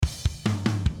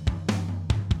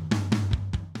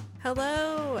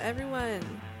Hello, everyone.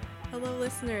 Hello,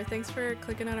 listener. Thanks for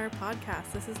clicking on our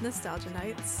podcast. This is Nostalgia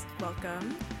Nights.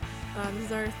 Welcome. This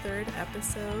is our third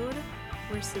episode.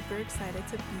 We're super excited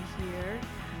to be here.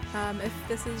 If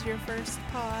this is your first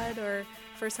pod or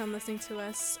first time listening to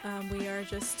us, we are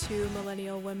just two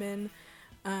millennial women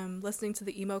listening to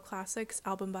the emo classics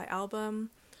album by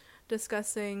album,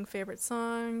 discussing favorite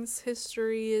songs,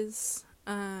 histories,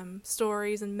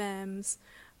 stories, and memes.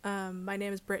 My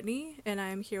name is Brittany, and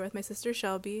I'm here with my sister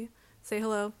Shelby. Say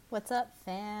hello. What's up,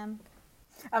 fam?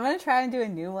 I'm going to try and do a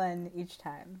new one each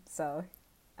time, so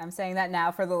I'm saying that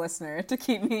now for the listener to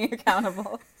keep me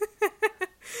accountable.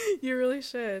 You really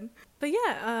should. But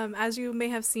yeah, as you may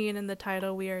have seen in the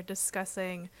title, we are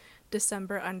discussing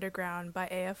December Underground by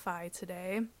AFI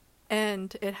today.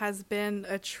 And it has been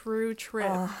a true trip.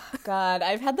 Oh, God,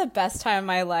 I've had the best time of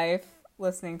my life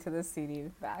listening to this CD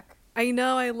back. I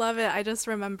know, I love it. I just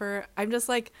remember, I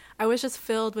was just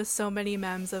filled with so many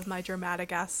memes of my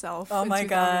dramatic ass self in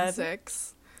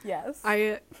 2006. God. Yes.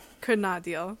 I could not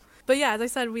deal. But yeah, as I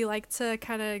said, we like to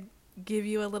kind of give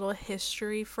you a little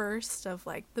history first of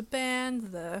like the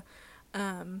band, the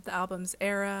album's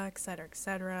era, etc.,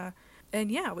 etc. And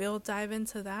yeah, we'll dive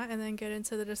into that and then get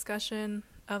into the discussion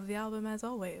of the album as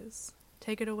always.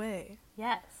 Take it away.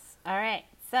 Yes. All right.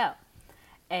 So,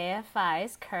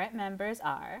 AFI's current members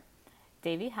are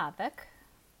Davey Havok,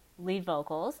 lead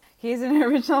vocals. He's an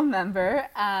original member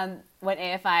when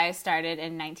AFI started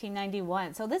in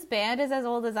 1991. So this band is as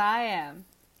old as I am.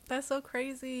 That's so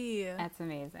crazy. That's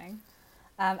amazing.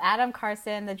 Adam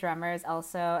Carson, the drummer, is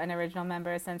also an original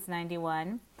member since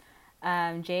 91.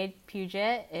 Jade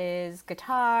Puget is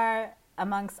guitar,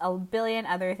 amongst a billion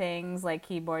other things like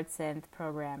keyboard, synth,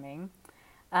 programming.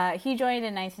 He joined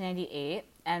in 1998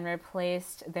 and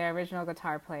replaced their original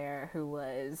guitar player who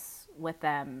was with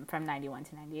them from 91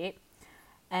 to 98.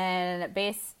 And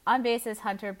on bass is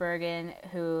Hunter Bergen,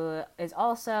 who is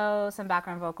also some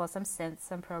background vocals, some synths,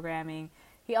 some programming.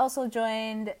 He also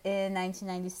joined in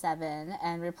 1997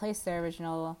 and replaced their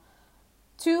original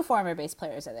two former bass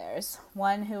players of theirs.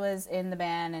 One who was in the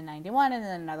band in 91 and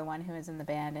then another one who was in the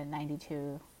band in 92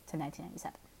 to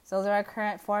 1997. So those are our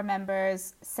current four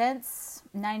members. Since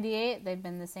 98, they've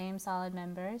been the same solid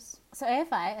members. So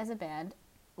AFI as a band,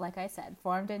 like I said,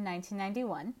 formed in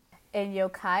 1991 in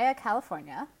Ukiah,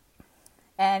 California.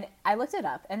 And I looked it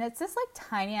up, and it's this like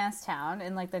tiny ass town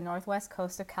in like the northwest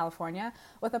coast of California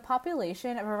with a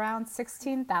population of around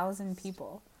 16,000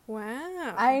 people.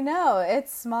 Wow. I know,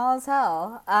 it's small as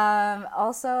hell.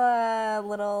 Also a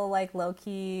little like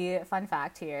low-key fun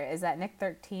fact here is that Nick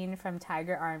 13 from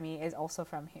Tiger Army is also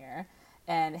from here.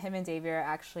 And him and Davey are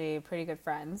actually pretty good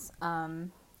friends.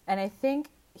 And I think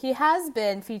he has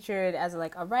been featured as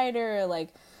like a writer, like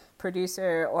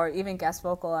producer, or even guest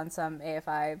vocal on some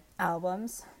AFI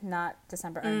albums. Not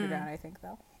December Underground, I think,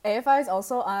 though. AFI is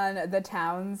also on the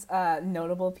town's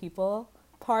notable people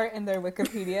part in their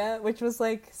Wikipedia, which was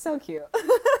like so cute.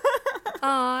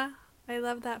 Aw, I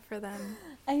love that for them.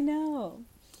 I know.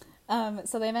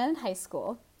 So they met in high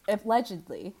school.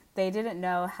 Allegedly, they didn't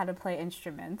know how to play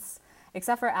instruments,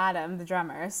 except for Adam, the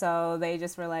drummer. So they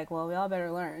just were like, well, we all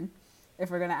better learn if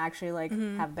we're going to actually like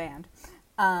have a band.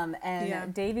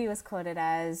 Davey was quoted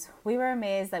as, "We were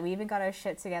amazed that we even got our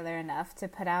shit together enough to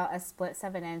put out a split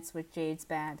 7-inch with Jade's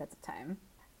band at the time."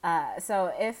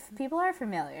 So if people are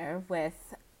familiar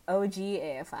with OG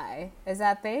AFI, is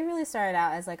that they really started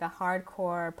out as like a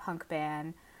hardcore punk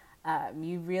band.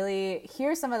 You really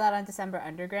hear some of that on December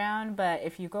Underground, but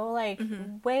if you go like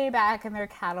way back in their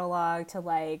catalog to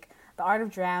like The Art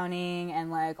of Drowning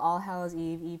and like All Hallows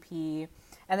Eve EP,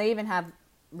 and they even have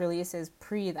releases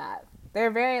pre that, they're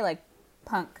very like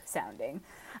punk sounding.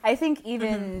 I think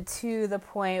even to the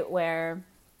point where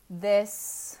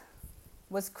this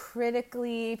was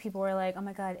critically, people were like, oh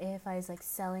my god, AFI is like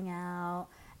selling out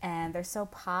and they're so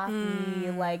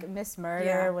poppy. Like Miss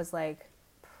Murder was like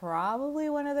probably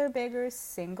one of their bigger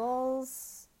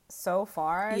singles so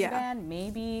far as a band,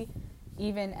 maybe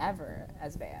even ever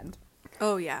as a band.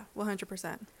 Oh yeah,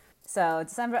 100%. So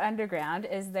December Underground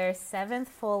is their 7th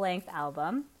full-length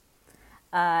album.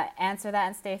 Answer That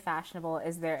and Stay Fashionable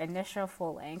is their initial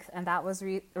full-length, and that was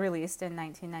released in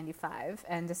 1995.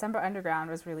 And December Underground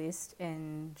was released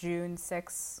in June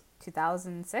 6,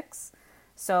 2006.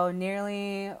 So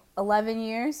nearly 11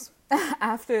 years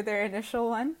after their initial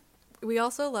one. We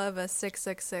also love a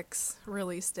 666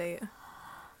 release date.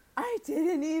 I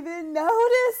didn't even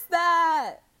notice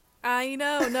that. I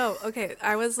know. No, okay.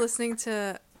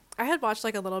 I had watched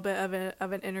like a little bit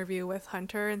of an interview with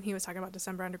Hunter, and he was talking about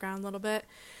December Underground a little bit.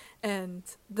 And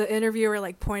the interviewer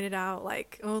like pointed out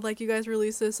like, oh, like you guys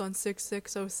released this on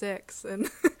 6606, and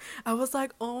I was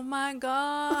like, oh my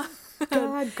god.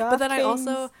 God, But then Kings.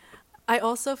 I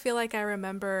also feel like I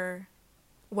remember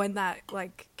when that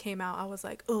like came out, I was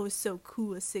like, oh, it's so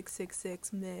cool,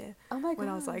 666 meh. Oh my When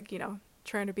I was God. like,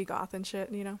 trying to be goth and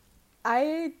shit,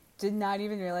 I did not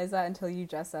even realize that until you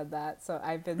just said that. So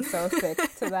I've been so thick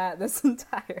to that this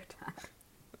entire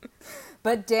time.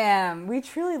 But damn, we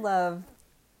truly love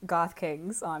Goth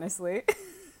Kings, honestly.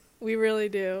 We really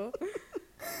do.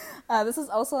 This is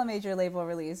also a major label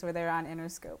release where they were on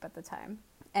Interscope at the time.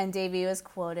 And Davey was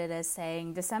quoted as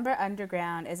saying, "December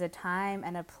Underground is a time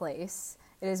and a place.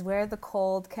 It is where the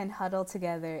cold can huddle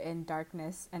together in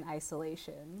darkness and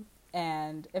isolation."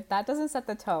 And if that doesn't set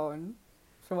the tone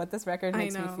for what this record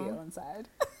makes me feel inside.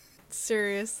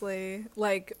 Seriously,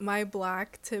 like my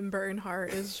black Tim Burton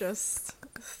heart is just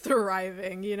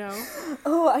thriving,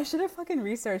 Oh, I should have fucking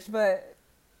researched, but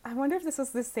I wonder if this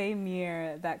was the same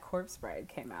year that Corpse Bride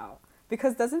came out.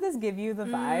 Because doesn't this give you the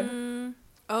vibe?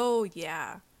 Oh,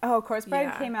 yeah. Oh, Corpse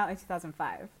Bride came out in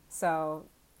 2005. So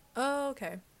Oh,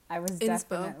 okay. I was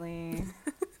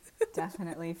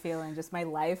definitely feeling just my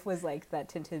life was like that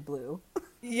tinted blue.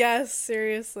 Yes,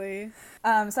 seriously.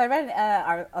 So I read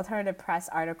an alternative press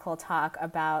article talk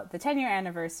about the 10-year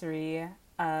anniversary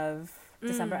of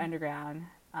December Underground.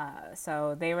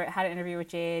 So they had an interview with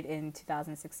Jade in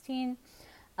 2016,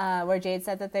 where Jade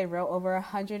said that they wrote over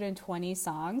 120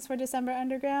 songs for December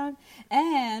Underground,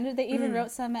 and they even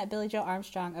wrote some at Billie Joe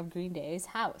Armstrong of Green Day's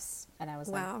house. And I was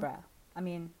like, bruh, I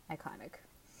mean, iconic.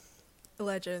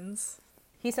 Legends.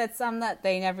 He said some that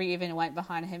they never even went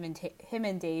behind him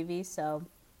and Davey, so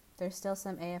there's still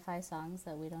some AFI songs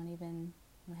that we haven't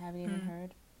even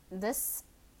heard. This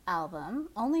album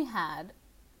only had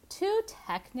 2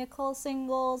 technical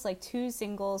singles, like 2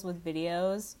 singles with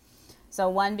videos. So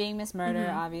one being Miss Murder,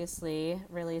 obviously,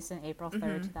 released in April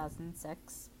 3rd,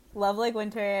 2006. Love Like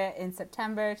Winter in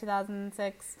September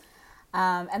 2006.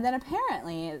 And then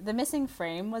apparently The Missing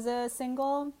Frame was a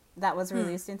single that was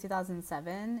released in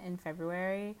 2007 in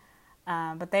February,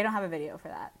 but they don't have a video for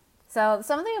that. So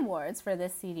some of the awards for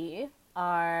this CD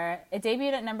are, it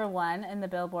debuted at number 1 in the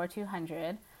Billboard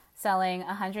 200, selling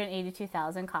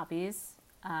 182,000 copies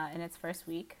in its first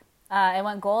week. It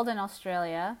went gold in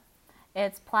Australia.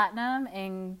 It's platinum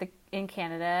in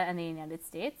Canada and the United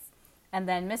States. And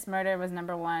then Miss Murder was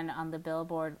number 1 on the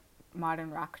Billboard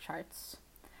Modern Rock charts.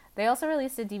 They also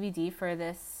released a DVD for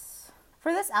this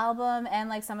album and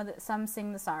like some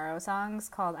Sing the Sorrow songs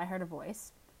called I Heard a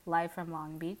Voice, live from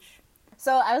Long Beach.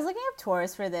 So I was looking up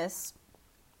tours for this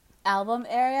album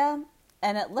area,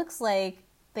 and it looks like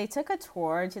they took a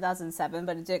tour in 2007,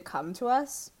 but it didn't come to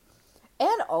us.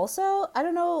 And also, I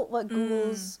don't know what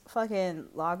Google's fucking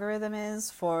logarithm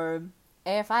is for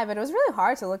AFI, but it was really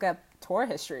hard to look up tour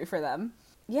history for them.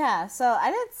 Yeah, so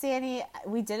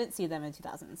we didn't see them in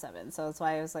 2007, so that's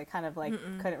why I was like kind of like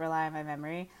couldn't rely on my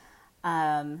memory.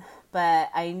 But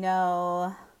I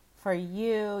know for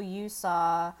you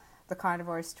saw the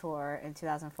Carnivores tour in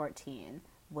 2014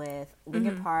 with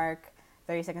Linkin Park,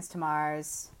 30 Seconds to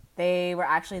Mars. They were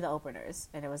actually the openers,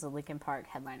 and it was a Linkin Park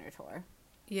headliner tour.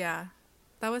 Yeah,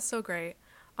 that was so great.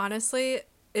 Honestly,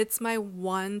 it's my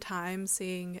one time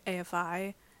seeing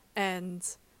AFI, and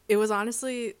it was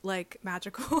honestly like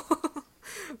magical.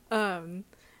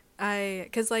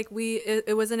 Cause like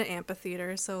it was in an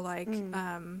amphitheater, so like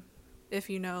if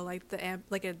you know like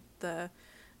the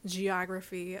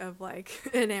geography of like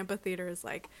an amphitheater is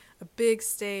like a big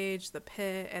stage, the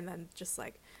pit, and then just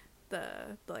like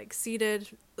the like seated,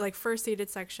 like first seated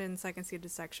section, second seated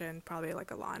section, probably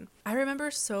like a lawn. I remember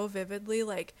so vividly,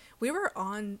 like we were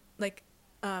on like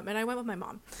and I went with my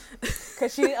mom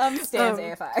because she stands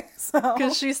AFI, so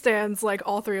because she stands like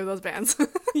all 3 of those bands.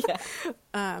 Yeah.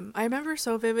 I remember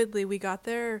so vividly we got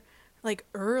there like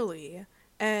early,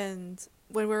 and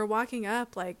when we were walking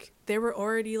up, like they were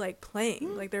already like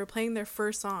playing, like they were playing their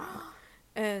first song,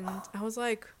 and I was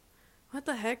like, what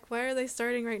the heck, why are they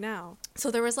starting right now? So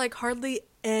there was like hardly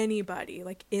anybody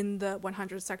like in the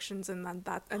 100 sections, and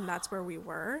that's where we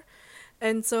were.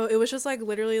 And so it was just like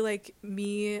literally like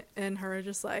me and her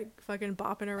just like fucking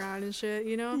bopping around and shit,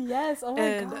 Yes. Oh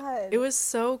my God. It was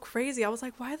so crazy. I was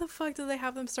like, why the fuck did they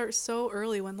have them start so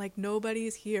early when like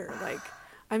nobody's here? Like,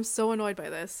 I'm so annoyed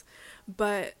by this.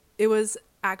 But it was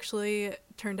actually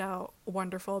turned out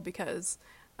wonderful because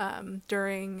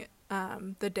during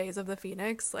the Days of the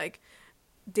Phoenix, like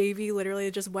Davey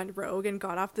literally just went rogue and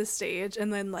got off the stage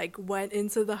and then like went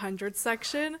into the 100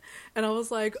 section, and I was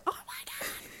like, oh my God.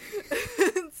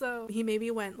 So he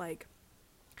maybe went like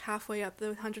halfway up the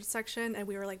 100 section, and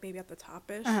we were like maybe at the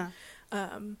top-ish.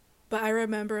 But I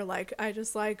remember, like, I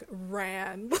just, like,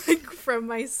 ran, like, from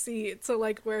my seat to,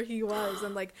 like, where he was.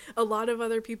 And, like, a lot of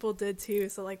other people did, too.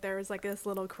 So, like, there was, like, this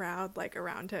little crowd, like,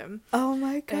 around him. Oh,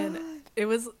 my God. And it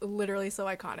was literally so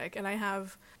iconic. And I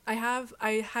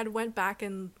had went back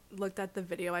and looked at the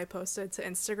video I posted to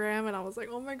Instagram. And I was like,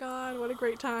 oh, my God, what a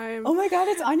great time. Oh, my God,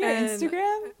 it's on your And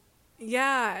Instagram?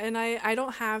 yeah, and I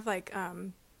don't have, like,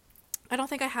 I don't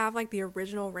think I have, like, the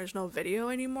original video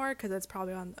anymore, because it's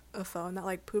probably on a phone that,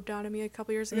 like, pooped out of me a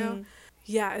couple years ago.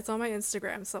 Yeah, it's on my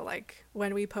Instagram, so, like,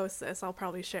 when we post this, I'll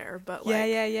probably share, but, like...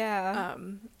 Yeah.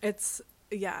 It's...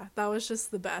 Yeah, that was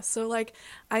just the best. So, like,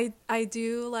 I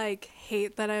do, like,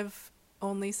 hate that I've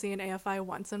only seen AFI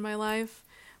once in my life,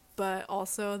 but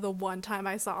also the one time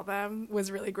I saw them was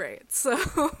really great,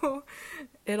 so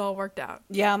it all worked out.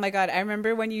 Yeah, oh my God, I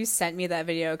remember when you sent me that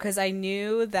video, because I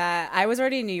knew that I was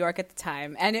already in New York at the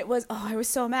time, and it was, I was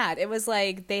so mad. It was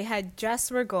like they had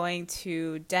just were going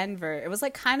to Denver. It was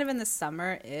like kind of in the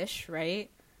summer-ish,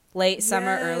 right? Late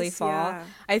summer, early fall. Yeah.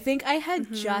 I think I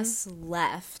had just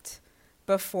left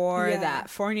before that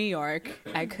for New York.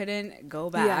 I couldn't go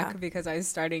back because I was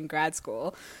starting grad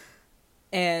school,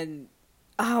 and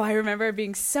I remember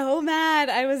being so mad.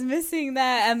 I was missing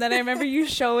that. And then I remember you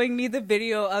showing me the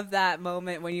video of that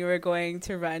moment when you were going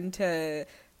to run to,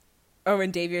 or when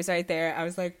Davey was right there. I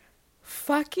was like,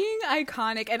 fucking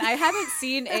iconic. And I hadn't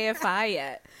seen AFI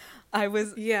yet. I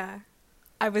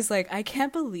was like, I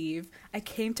can't believe I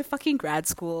came to fucking grad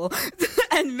school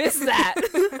and missed that.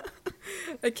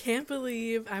 I can't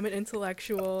believe I'm an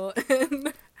intellectual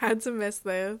and had to miss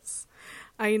this.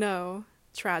 I know.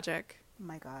 Tragic. Oh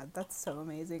my God, that's so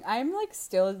amazing. I'm like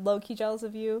still low-key jealous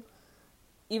of you,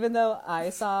 even though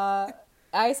I saw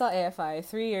AFI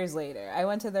 3 years later. I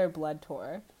went to their Blood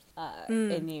tour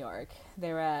in New York.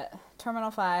 They were at Terminal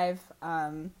 5,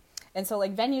 and so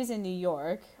like venues in New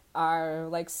York are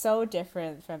like so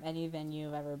different from any venue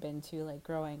I've ever been to, like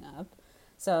growing up.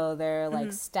 So they're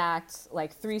like stacked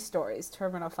like 3 stories.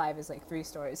 Terminal 5 is like 3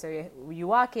 stories. So you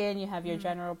walk in, you have your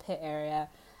general pit area.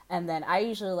 And then I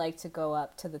usually like to go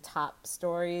up to the top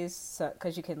stories, so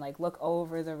because you can like look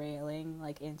over the railing,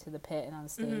 like into the pit and on the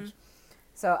stage.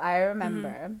 So I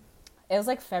remember it was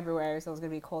like February, so it was gonna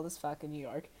be cold as fuck in New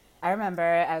York. I remember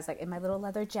I was like in my little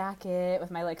leather jacket with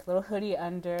my like little hoodie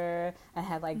under, and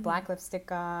had like black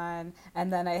lipstick on,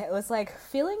 and then I was like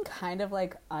feeling kind of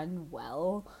like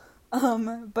unwell.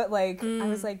 But like I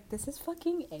was like, this is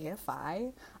fucking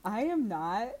AFI. I am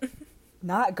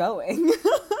not going.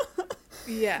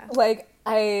 Yeah. Like,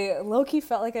 I low-key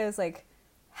felt like I was, like,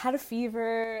 had a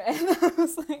fever, and I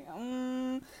was like,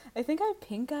 I think I have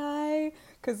pink eye,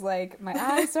 because, like, my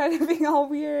eyes started being all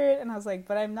weird, and I was like,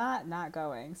 but I'm not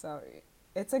going, so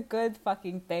it's a good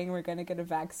fucking thing we're gonna get a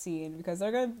vaccine, because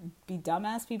they're gonna be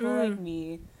dumbass people like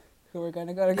me who are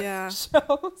gonna go to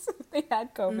shows if they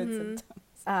had COVID symptoms.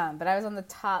 But I was on the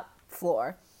top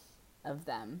floor of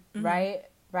them,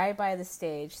 right by the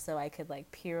stage, so I could like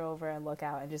peer over and look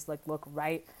out and just like look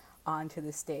right onto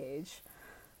the stage.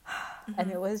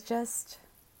 And it was just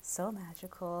so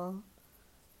magical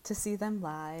to see them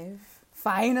live.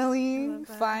 Finally.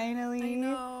 I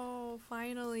know,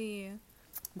 finally.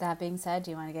 That being said,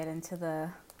 do you want to get into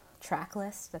the track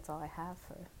list? That's all I have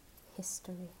for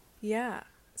history. Yeah.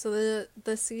 So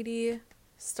the CD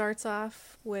starts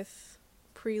off with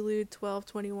Prelude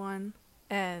 1221.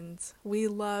 And we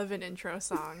love an intro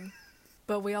song,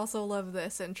 but we also love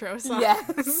this intro song.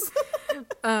 Yes.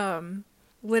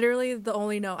 Literally the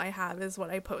only note I have is what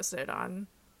I posted on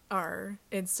our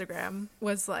Instagram,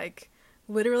 was like,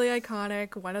 literally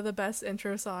iconic, one of the best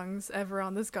intro songs ever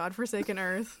on this godforsaken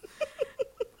earth.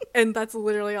 And that's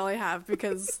literally all I have,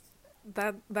 because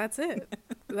that's it.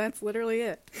 That's literally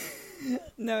it.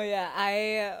 No, yeah,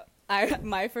 I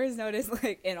my first note is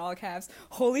like in all caps,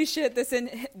 holy shit, this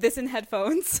in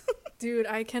headphones. Dude,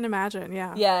 I can imagine.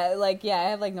 Yeah, I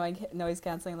have like noise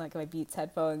canceling, like my Beats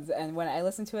headphones, and when I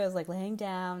listened to it, I was like laying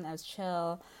down, I was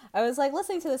chill, I was like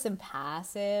listening to this in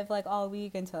passive like all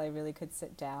week until I really could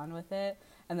sit down with it.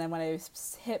 And then when I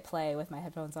hit play with my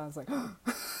headphones on, I was like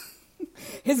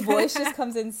his voice just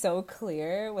comes in so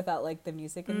clear without like the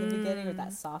music in the beginning, with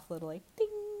that soft little like ding.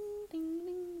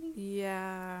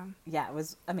 Yeah, it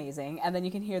was amazing. And then you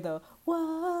can hear the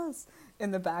was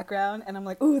in the background, and I'm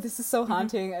like, ooh, this is so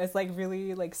haunting. It's like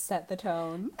really like set the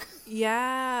tone.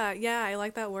 Yeah, I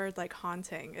like that word, like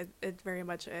haunting. It very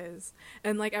much is.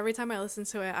 And like every time I listened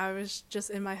to it, I was just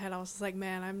in my head, I was just like,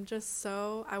 man, I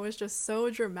was just so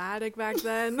dramatic back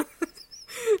then.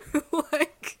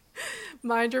 Like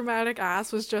my dramatic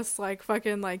ass was just like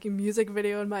fucking like music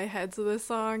video in my head to this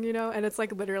song, you know, and it's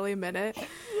like literally a minute,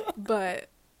 but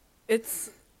it's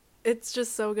It's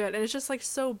just so good. And it's just like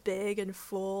so big and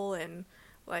full and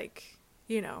like,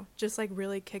 just like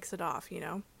really kicks it off,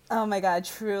 Oh my god,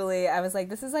 truly. I was like,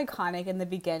 this is iconic in the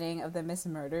beginning of the Miss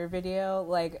Murder video.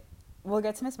 Like, we'll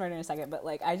get to Miss Murder in a second, but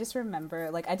like, I just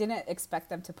remember, like, I didn't expect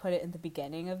them to put it in the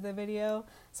beginning of the video.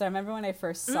 So I remember when I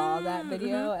first saw that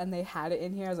video and they had it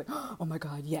in here, I was like, oh my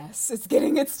god, yes, it's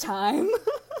getting its time.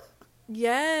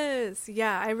 Yes.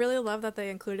 Yeah, I really love that they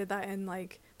included that in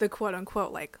like the quote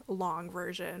unquote like long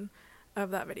version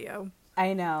of that video.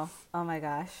 I know. Oh my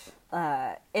gosh.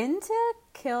 Into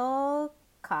Kill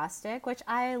Caustic, which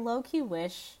I low-key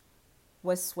wish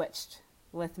was switched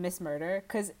with Miss Murder,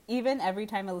 because even every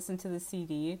time I listened to the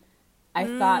CD, I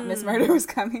thought Miss Murder was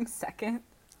coming second.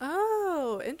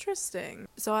 Oh, interesting.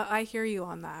 So I hear you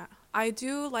on that. I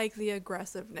do like the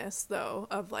aggressiveness though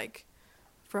of like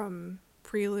from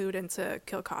Prelude into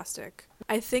Kill Caustic.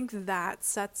 I think that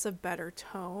sets a better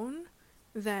tone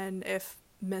than if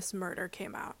Miss Murder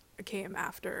came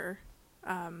after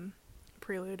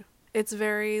Prelude. It's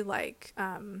very like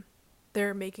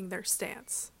they're making their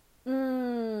stance.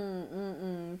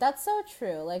 That's so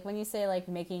true. Like when you say like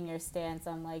making your stance,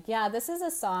 I'm like, yeah, this is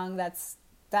a song that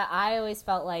I always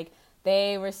felt like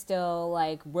they were still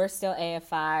like, we're still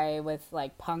AFI with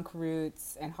like punk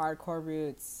roots and hardcore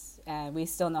roots, and we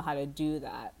still know how to do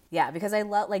that. Yeah, because I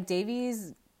love like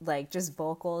Davey's like just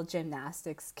vocal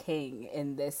gymnastics king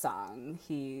in this song.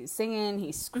 He's singing,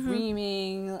 he's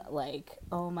screaming, like,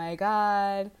 oh my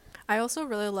god. I also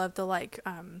really love the like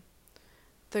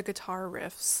the guitar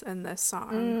riffs in this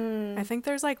song. I think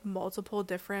there's like multiple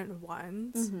different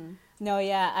ones. No,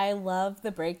 yeah, I love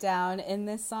the breakdown in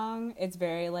this song. It's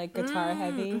very like guitar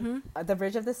heavy. The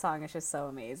bridge of the song is just so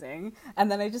amazing.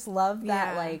 And then I just love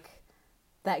that like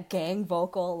that gang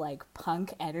vocal like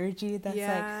punk energy that's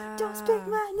like, don't speak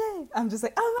my name. I'm just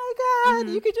like, oh my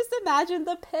god, you could just imagine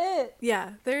the pit.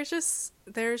 Yeah, there's just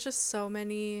so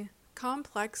many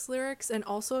complex lyrics and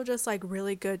also just like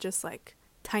really good just like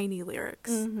tiny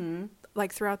lyrics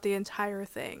like throughout the entire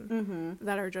thing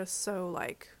that are just so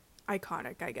like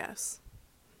iconic, I guess.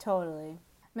 Totally.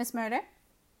 Miss Murder,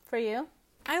 for you?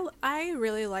 I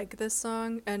really like this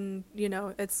song, and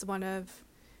it's one of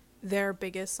their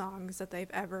biggest songs that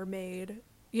they've ever made.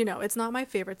 It's not my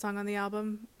favorite song on the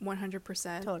album,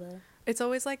 100%. Totally. It's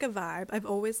always like a vibe. I've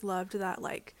always loved that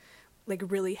like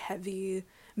really heavy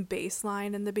bass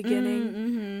line in the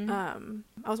beginning.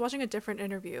 I was watching a different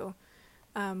interview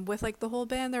with like the whole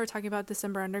band. They were talking about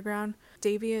December Underground.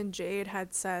 Davey and Jade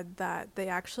had said that they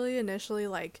actually initially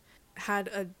like had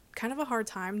a kind of a hard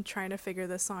time trying to figure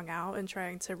this song out and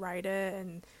trying to write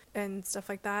it and stuff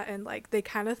like that, and like they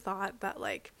kind of thought that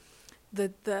like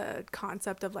the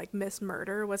concept of like Miss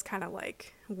Murder was kind of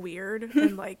like weird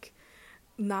and like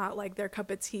not like their cup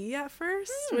of tea at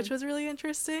first, which was really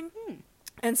interesting.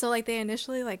 And so like they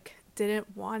initially like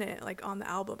didn't want it like on the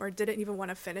album, or didn't even want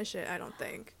to finish it, I don't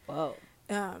think. Whoa.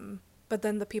 But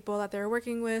then the people that they were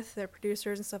working with, their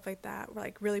producers and stuff like that, were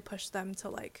like really pushed them to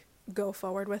like go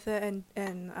forward with it,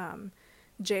 and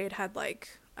Jade had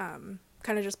like kind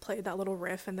of just played that little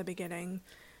riff in the beginning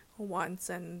once,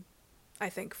 and I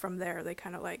think from there they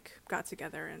kind of like got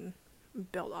together and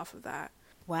built off of that.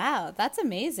 Wow, that's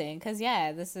amazing. Because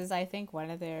yeah, this is I think one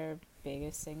of their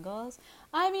biggest singles.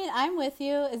 I mean, I'm with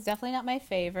you. It's definitely not my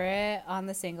favorite on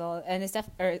the single, and it's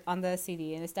on the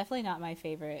CD, and it's definitely not my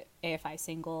favorite AFI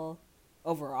single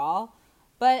overall.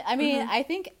 But I mean, I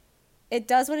think it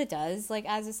does what it does. Like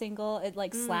as a single, it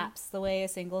like slaps the way a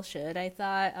single should. I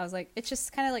thought, I was like, it's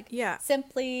just kind of like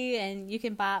simply, and you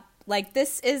can bop. Like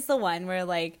this is the one where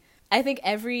like I think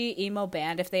every emo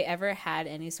band, if they ever had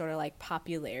any sort of like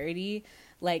popularity,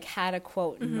 like had a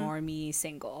quote normie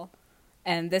single.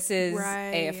 And this is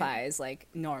AFI's like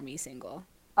normie single.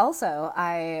 Also,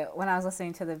 when I was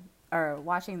listening to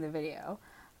watching the video,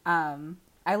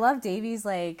 I love Davey's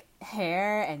like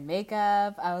hair and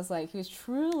makeup. I was like, he was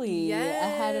truly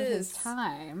ahead of his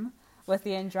time with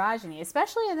the androgyny,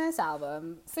 especially in this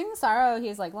album. Sing Sorrow,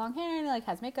 he's like long hair and like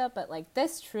has makeup, but like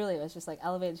this truly was just like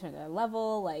elevated to another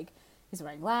level. Like he's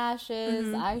wearing lashes,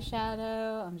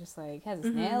 eyeshadow. I'm just like, has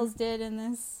his nails did in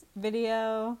this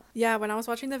video. Yeah, when I was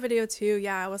watching the video too,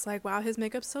 I was like, wow, his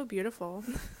makeup's so beautiful.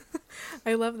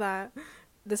 I love that.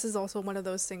 This is also one of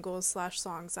those singles /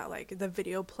 songs that like the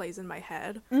video plays in my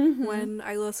head when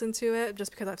I listen to it,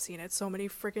 just because I've seen it so many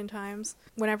freaking times.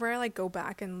 Whenever I like go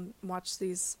back and watch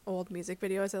these old music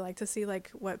videos, I like to see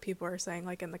like what people are saying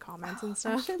like in the comments and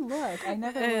stuff. I should look. I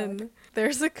never And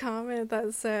there's a comment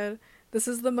that said, "This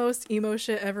is the most emo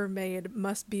shit ever made,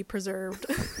 must be preserved."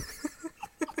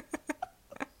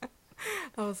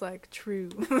 I was like, true.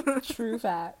 True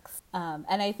facts.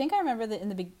 And I think I remember that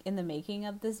in the making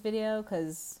of this video,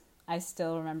 because I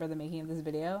still remember the making of this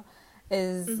video,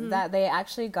 is that they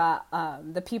actually got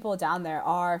the people down there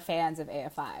are fans of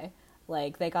AFI.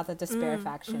 Like, they got the Despair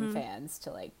Faction fans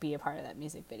to, like, be a part of that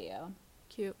music video.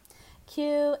 Cute.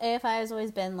 AFI has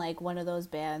always been, like, one of those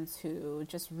bands who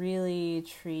just really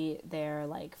treat their,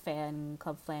 like, fan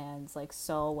club fans, like,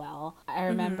 so well. I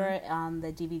remember on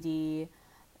the DVD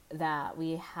that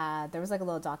we had, there was, like, a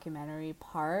little documentary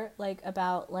part, like,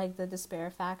 about, like, the Despair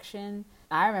Faction.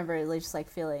 I remember like, just, like,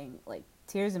 feeling, like,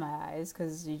 tears in my eyes,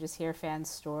 because you just hear fan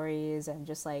stories, and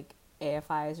just, like,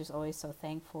 AFI is just always so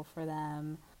thankful for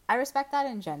them. I respect that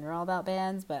in general about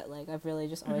bands, but, like, I've really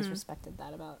just always respected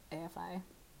that about AFI.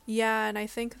 Yeah, and I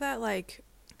think that, like,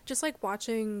 just, like,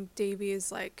 watching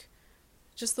Davies, like,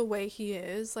 just the way he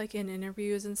is, like, in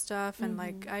interviews and stuff, and,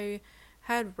 like, I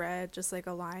had read just, like,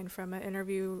 a line from an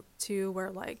interview, too,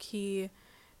 where, like, he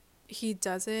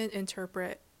doesn't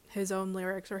interpret his own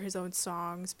lyrics or his own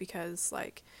songs because,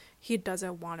 like, he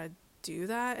doesn't want to do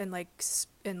that and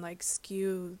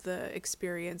skew the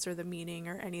experience or the meaning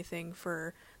or anything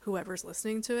for whoever's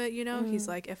listening to it, you know? He's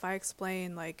like, if I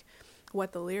explain, like,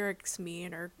 what the lyrics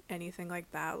mean or anything like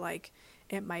that, like,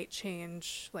 it might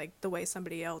change, like, the way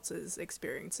somebody else is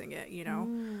experiencing it, you know?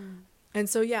 And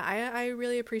so, yeah, I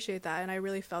really appreciate that, and I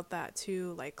really felt that,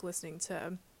 too, like, listening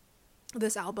to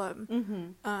this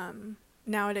album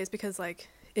nowadays, because, like,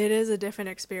 it is a different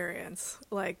experience,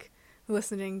 like,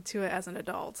 listening to it as an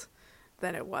adult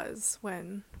than it was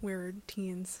when we were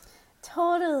teens.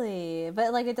 Totally.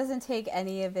 But, like, it doesn't take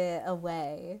any of it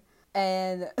away.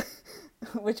 And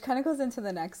which kind of goes into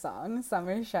the next song,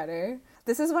 Summer Shudder.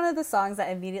 This is one of the songs that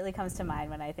immediately comes to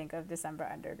mind when I think of December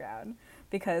Underground,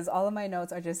 because all of my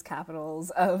notes are just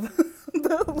capitals of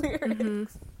the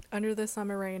lyrics. Under the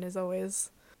Summer Rain is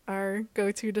always our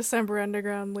go-to December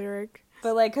Underground lyric.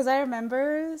 But, like, because I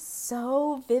remember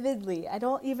so vividly, I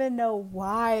don't even know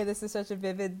why this is such a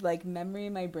vivid, like, memory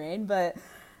in my brain, but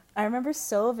I remember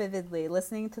so vividly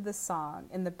listening to the song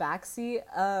in the backseat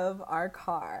of our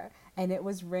car, and it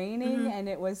was raining and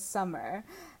it was summer,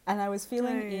 and I was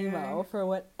feeling emo for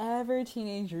whatever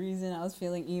teenage reason I was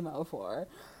feeling emo for.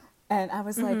 And I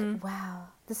was like, wow,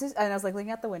 this is, and I was like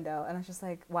looking out the window, and I was just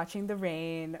like watching the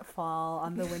rain fall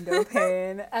on the window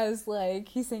pane as, like,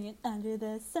 he's singing under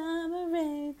the summer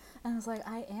rain. And I was like,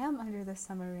 I am under the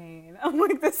summer rain. I'm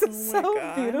like, this is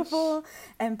so beautiful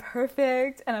and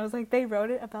perfect. And I was like, they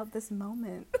wrote it about this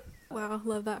moment. Wow,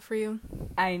 love that for you.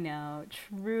 I know,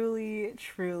 truly,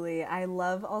 truly. I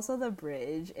love also the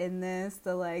bridge in this,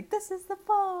 the, like, this is the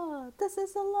fall, this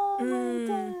is the long way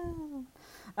down.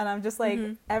 And I'm just like,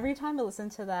 every time I listen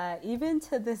to that, even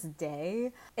to this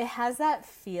day, it has that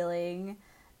feeling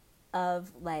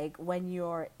of, like, when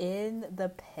you're in the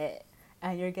pit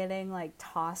and you're getting, like,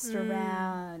 tossed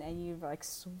around and you're, like,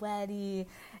 sweaty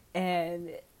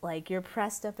and, like, you're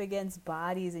pressed up against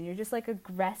bodies and you're just, like,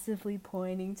 aggressively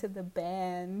pointing to the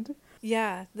band.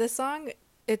 Yeah, this song,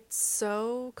 it's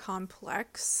so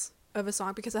complex of a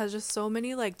song because it has just so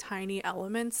many, like, tiny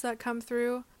elements that come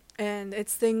through. And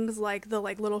it's things like the,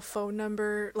 like, little phone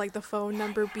number, like, the phone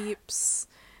number beeps.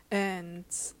 And,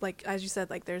 like, as you said,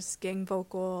 like, there's gang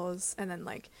vocals. And then,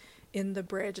 like, in the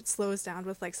bridge, it slows down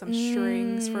with, like, some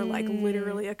strings for, like,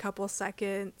 literally a couple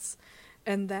seconds.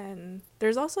 And then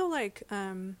there's also, like,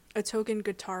 a token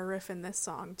guitar riff in this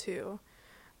song, too.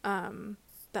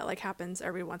 That, like, happens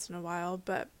every once in a while.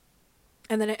 But,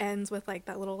 and then it ends with, like,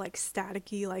 that little, like,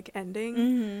 staticky, like,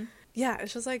 ending. Yeah,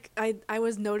 it's just, like, I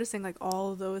was noticing, like,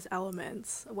 all of those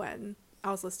elements when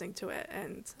I was listening to it,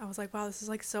 and I was like, wow, this is,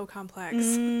 like, so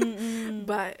complex.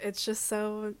 But it's just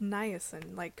so nice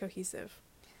and, like, cohesive.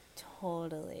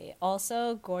 Totally.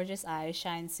 Also, Gorgeous Eyes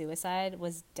Shine Suicide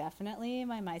was definitely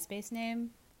my MySpace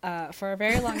name for a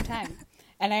very long time.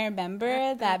 And I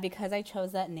remember that because I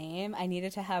chose that name, I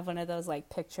needed to have one of those, like,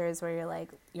 pictures where you're, like,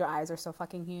 your eyes are so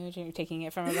fucking huge and you're taking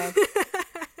it from above.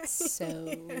 So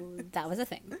that was a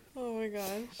thing. Oh my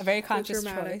gosh. A very conscious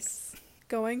choice.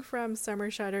 Going from Summer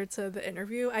Shudder to the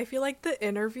interview, I feel like the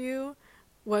interview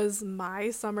was my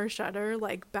Summer Shudder,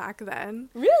 like, back then.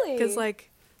 Really? Because,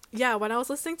 like, yeah, when I was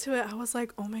listening to it, I was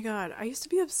like, oh my god, I used to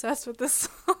be obsessed with this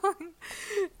song.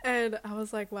 And I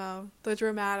was like, wow, the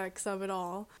dramatics of it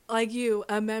all. Like you,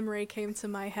 a memory came to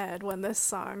my head when this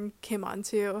song came on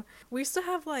too. We used to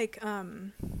have, like,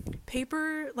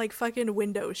 paper, like, fucking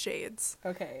window shades.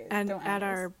 Okay. And at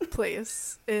our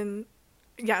place in,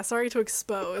 yeah, sorry to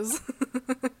expose.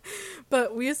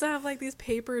 But we used to have, like, these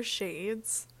paper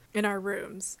shades in our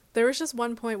rooms. There was just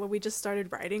one point where we just started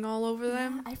writing all over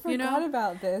them. I forgot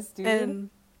about this, dude. And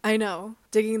I know,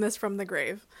 digging this from the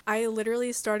grave. I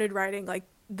literally started writing like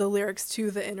the lyrics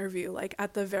to the interview like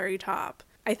at the very top.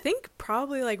 I think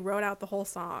probably like wrote out the whole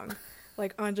song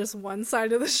like on just one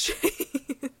side of the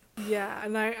street. Yeah,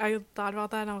 and I thought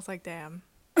about that and I was like, damn.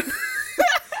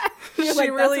 You're She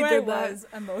like, really that's where did I that. was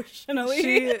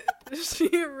emotionally. She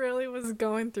really was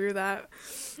going through that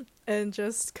and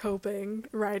just coping,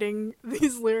 writing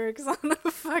these lyrics on a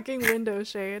fucking window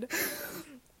shade.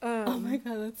 Oh my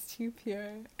god, that's too pure.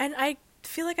 And I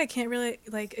feel like I can't really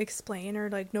like explain or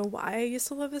like know why I used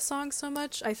to love this song so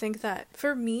much. I think that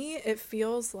for me it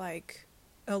feels like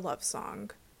a love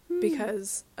song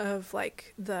because of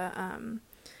like the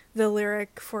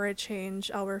lyric, "For a change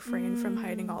I'll refrain from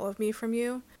hiding all of me from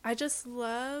you." I just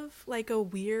love like a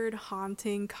weird,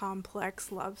 haunting,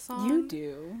 complex love song. You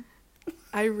do.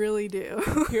 I really do.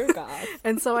 You're God.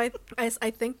 And so I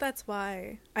think that's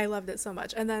why I loved it so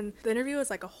much. And then the interview is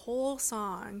like a whole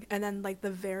song, and then like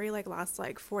the very like last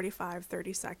like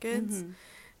 45-30 seconds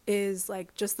is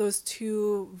like just those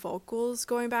two vocals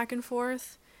going back and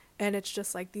forth, and it's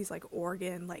just like these like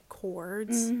organ like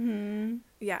chords.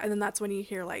 Yeah, and then that's when you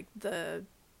hear like the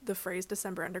phrase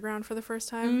December Underground for the first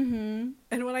time.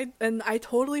 And I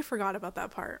totally forgot about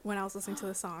that part when I was listening to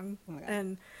the song. Oh my God.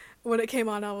 And when it came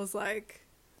on, I was like,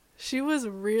 she was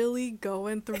really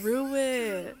going through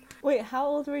it. Wait, how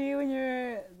old were you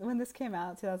when this came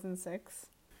out? 2006?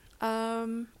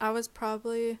 I was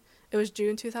it was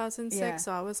June 2006, Yeah.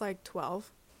 so I was like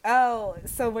 12. Oh,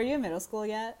 so were you in middle school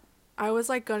yet? I was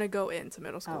like gonna go into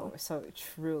middle school. Oh, so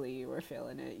truly you were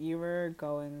feeling it. You were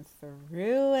going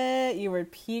through it. You were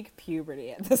peak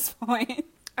puberty at this point.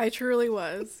 I truly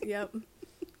was. Yep.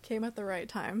 Came at the right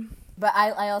time. But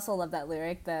I also love that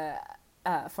lyric,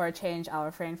 "For a change, I'll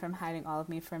refrain from hiding all of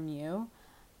me from you."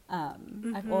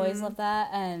 I've always loved that.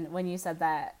 And when you said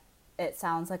that it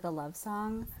sounds like a love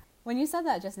song, when you said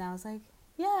that just now, I was like,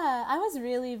 yeah, I was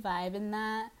really vibing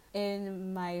that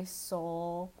in my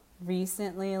soul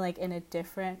recently, like in a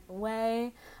different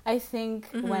way. I think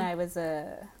when I was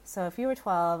so if you were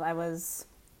 12, I was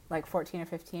like 14 or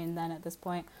 15 then at this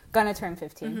point, gonna turn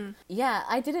 15. Yeah,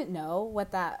 I didn't know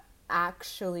what that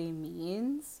actually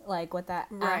means, like what that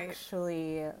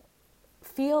actually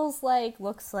feels like,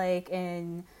 looks like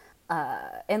in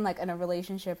like in a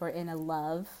relationship or in a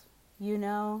love, you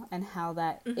know, and how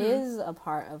that is a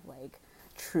part of like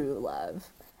true love.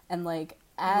 And like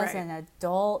as an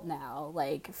adult now,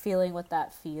 like feeling what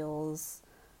that feels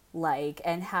like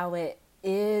and how it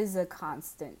is a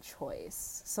constant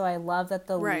choice. So I love that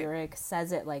the lyric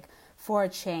says it like, for a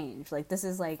change, like this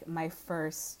is like my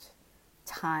first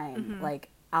time, like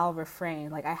I'll refrain,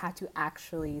 like I had to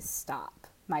actually stop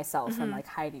myself from like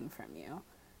hiding from you.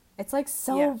 It's like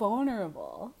so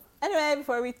vulnerable. Anyway,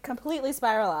 before we completely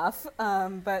spiral off,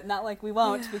 but not like we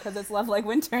won't because it's Love Like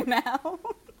Winter now.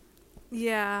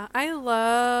 Yeah, I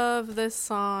love this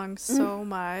song so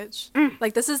much.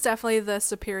 Like, this is definitely the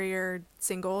superior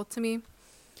single to me.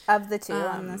 Of the two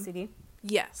on the CD?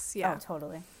 Yes, yeah. Oh,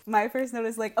 totally. My first note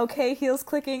is like, okay, heels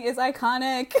clicking is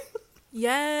iconic.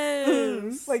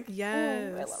 Yes! Like,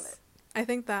 yes. I love it. I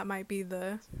think that might be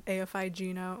the AFI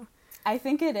G note. I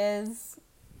think it is.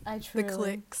 The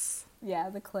clicks. Yeah,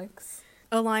 the clicks.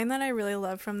 A line that I really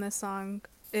love from this song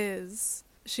is,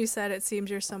 she said, "It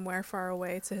seems you're somewhere far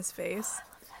away," to his face.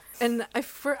 And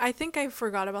I think I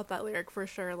forgot about that lyric for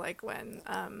sure, like when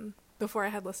before I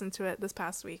had listened to it this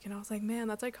past week, and I was like, man,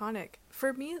 that's iconic.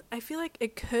 For me, I feel like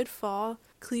it could fall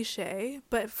cliche,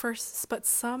 but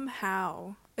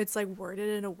somehow it's like worded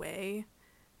in a way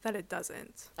that it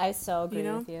doesn't. I so agree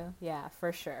with you. Yeah,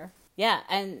 for sure. Yeah,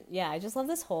 and yeah, I just love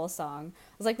this whole song.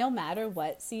 It's like no matter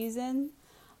what season,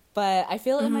 but I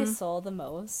feel it in my soul the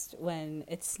most when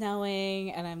it's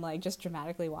snowing and I'm like just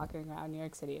dramatically walking around New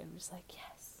York City and I'm just like,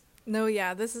 yes. No,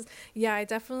 yeah, I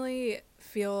definitely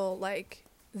feel like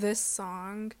this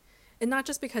song, and not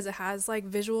just because it has like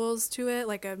visuals to it,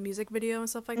 like a music video and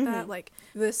stuff like that, like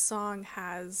this song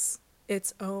has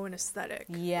its own aesthetic,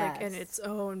 like in its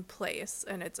own place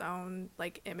and its own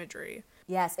like imagery.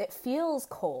 Yes, it feels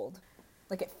cold.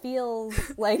 Like it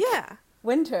feels like yeah.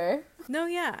 winter. No,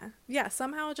 yeah,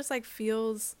 somehow it just like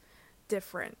feels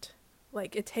different,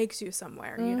 like it takes you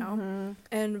somewhere, you know.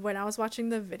 And when I was watching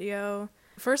the video,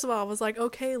 first of all, I was like,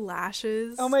 okay,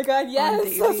 lashes. Oh my god,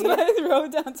 yes, that's what I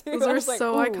wrote down too. Those are like,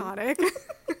 so iconic.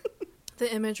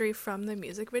 The imagery from the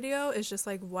music video is just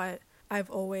like what I've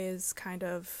always kind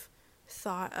of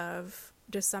thought of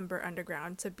December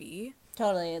Underground to be.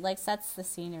 Totally, it like sets the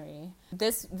scenery.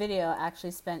 This video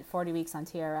actually spent 40 weeks on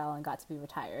TRL and got to be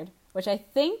retired, which I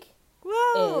think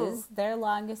is their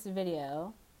longest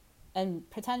video and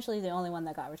potentially the only one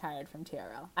that got retired from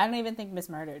TRL. I don't even think Miss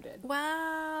Murder did.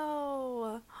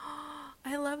 Wow.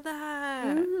 I love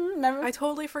that. Remember? I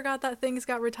totally forgot that things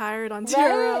got retired on Right?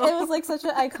 TRL. It was like such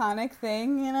an iconic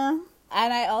thing, you know?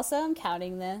 And I also am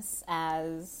counting this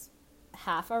as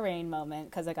half a rain moment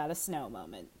because I got a snow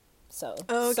moment. So,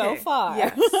 so far,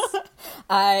 yes.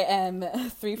 I am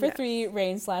 3 for Yes. 3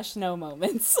 rain/snow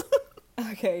moments.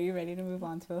 Okay, are you ready to move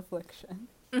on to Affliction?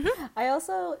 I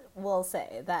also will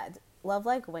say that Love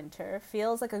Like Winter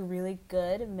feels like a really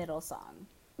good middle song,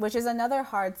 which is another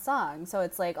hard song. So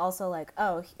it's like also like,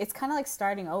 oh, it's kind of like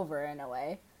starting over in a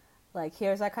way. Like,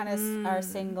 here's our kind of our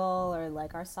single or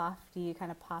like our softy kind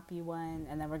of poppy one,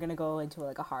 and then we're gonna go into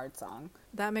like a hard song.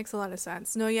 That makes a lot of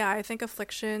sense. No, yeah, I think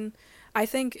Affliction, I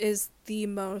think is the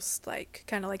most like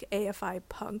kind of like AFI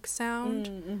punk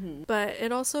sound, but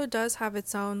it also does have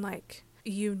its own like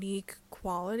unique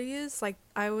qualities. Like,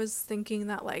 I was thinking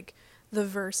that like the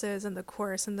verses and the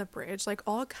chorus and the bridge like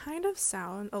all kind of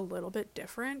sound a little bit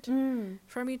different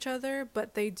from each other,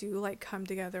 but they do like come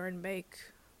together and make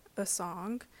a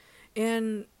song.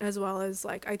 And as well as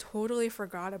like I totally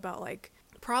forgot about like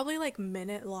probably like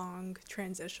minute long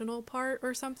transitional part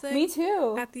or something. Me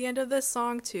too. At the end of this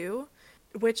song too,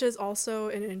 which is also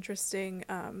an interesting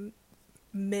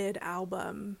mid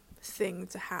album thing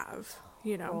to have,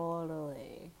 you know.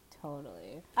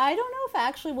 Totally. I don't know if I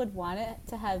actually would want it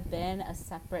to have been a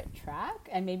separate track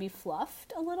and maybe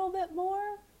fluffed a little bit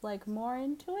more, like more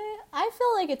into it. I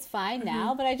feel like it's fine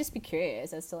now, but I'd just be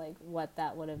curious as to like what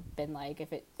that would have been like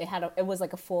if it was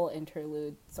like a full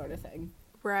interlude sort of thing.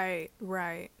 Right.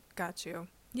 Got you.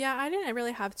 Yeah, I didn't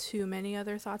really have too many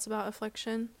other thoughts about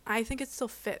Affliction. I think it still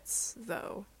fits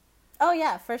though. Oh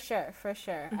yeah, for sure.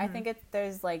 I think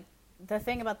there's like the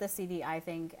thing about this CD, I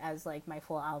think, as like my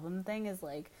full album thing is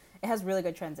like it has really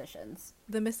good transitions.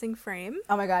 The Missing Frame.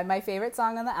 Oh my god, my favorite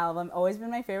song on the album, always been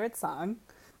my favorite song.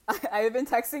 I've been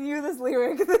texting you this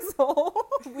lyric this whole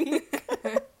week.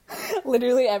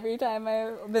 Literally every time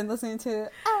I've been listening to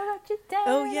I Wrote You Down.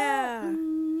 Oh yeah.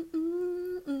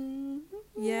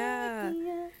 Yeah.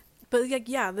 But like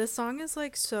yeah, this song is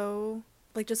like so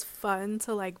like just fun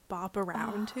to like bop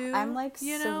around to. I'm like,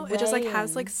 you know, it just like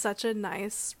has swaying. like such a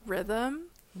nice rhythm.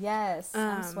 Yes,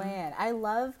 I'm swaying. I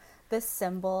love the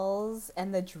cymbals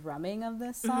and the drumming of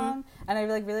this song, and I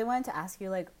like really wanted to ask you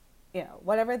like, you know,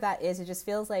 whatever that is, it just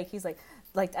feels like he's like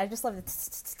I just love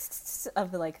the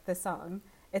of the like the song.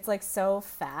 It's like so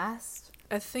fast.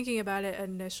 Thinking about it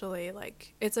initially,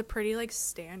 like it's a pretty like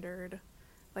standard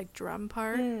like drum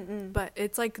part, but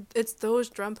it's like it's those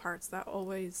drum parts that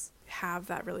always have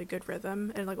that really good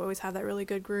rhythm and like always have that really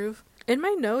good groove. In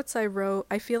my notes I wrote,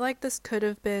 I feel like this could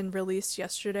have been released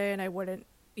yesterday and I wouldn't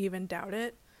even doubt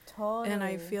it. Totally. And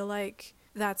I feel like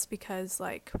that's because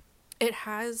like it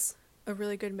has a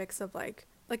really good mix of like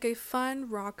a fun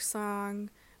rock song,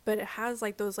 but it has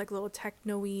like those like little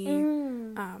techno-y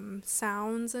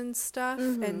sounds and stuff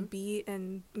and beat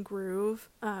and groove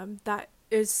that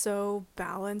is so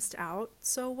balanced out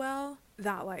so well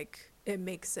that like it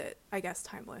makes it, I guess,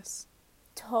 timeless.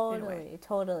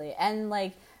 Totally. And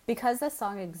like because the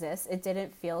song exists, it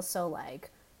didn't feel so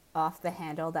like off the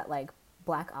handle that like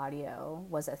Black Audio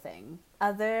was a thing.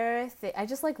 I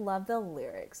just like love the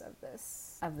lyrics of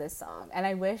this song, and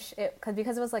I wish it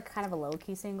because it was like kind of a low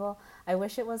key single. I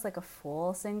wish it was like a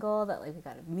full single that like we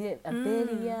got a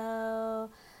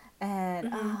video, and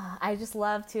I just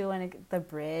love too when the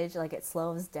bridge like it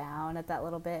slows down at that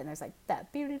little bit, and there's like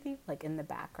that beauty like in the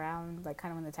background, like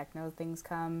kind of when the techno things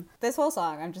come. This whole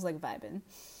song, I'm just like vibing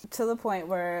to the point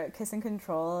where Kiss and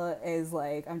Control is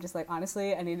like I'm just like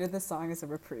honestly I needed this song as a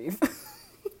reprieve.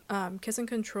 Kiss and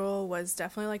Control was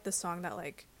definitely like the song that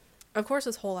like, of course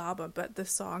this whole album, but the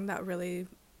song that really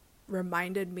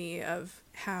reminded me of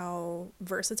how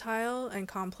versatile and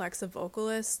complex a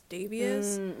vocalist Davey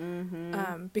is.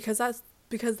 Because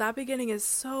that beginning is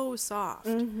so soft,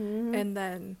 and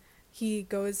then he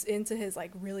goes into his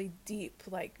like really deep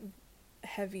like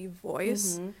heavy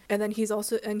voice, and then he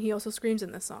also screams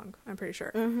in this song, I'm pretty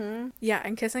sure. Yeah,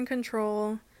 and Kiss and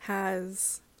Control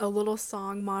has a little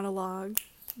song monologue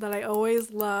that I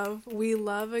always love. We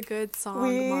love a good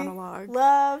song monologue.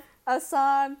 Love a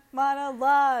song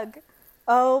monologue.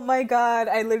 Oh my god,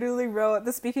 I literally wrote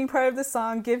the speaking part of the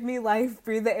song, give me life,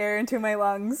 breathe the air into my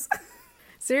lungs.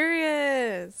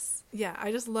 Serious. Yeah,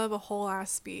 I just love a whole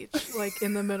ass speech like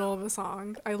in the middle of a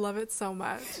song. I love it so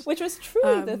much. Which was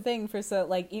truly the thing for so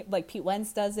like Pete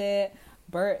Wentz does it,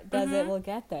 Bert does it, we'll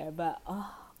get there, but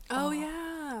oh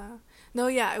yeah. No,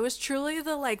 yeah, it was truly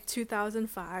the like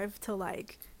 2005 to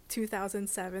like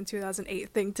 2007, 2008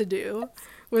 thing to do,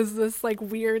 was this like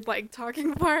weird like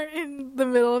talking part in the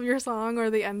middle of your song or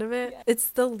the end of it. Yeah. It's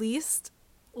the least,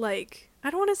 like,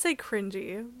 I don't want to say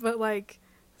cringy, but like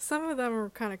some of them are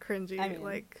kind of cringy, I mean,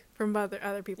 like from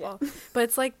other people. Yeah. But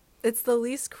it's like, it's the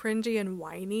least cringy and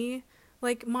whiny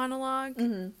like monologue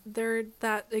there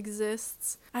that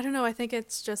exists. I don't know, I think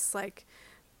it's just like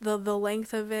the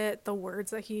length of it, the words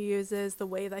that he uses, the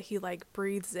way that he like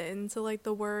breathes into like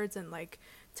the words and like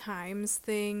times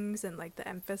things and like the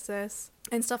emphasis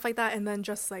and stuff like that, and then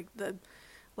just like the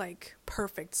like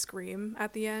perfect scream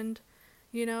at the end,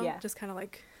 you know? Yeah. Just kind of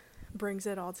like brings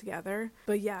it all together.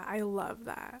 But yeah, I love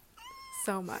that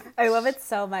so much. I love it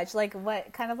so much. Like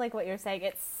what kind of like what you're saying,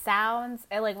 it sounds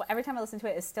like every time I listen to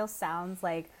it, it still sounds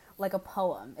like a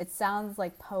poem. It sounds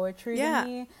like poetry to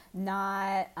me,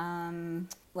 not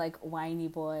like whiny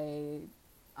boy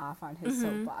off on his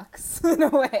soapbox in a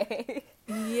way.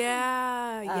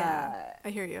 Yeah, I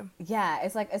hear you. Yeah,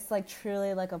 it's like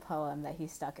truly like a poem that he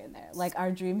stuck in there. Like,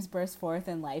 our dreams burst forth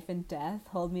in life and death.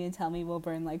 Hold me and tell me we'll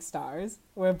burn like stars.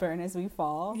 We'll burn as we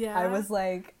fall. Yeah, I was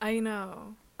like, I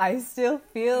know. I still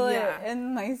feel it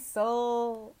in my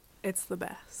soul. It's the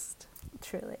best.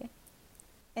 Truly.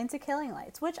 Into Killing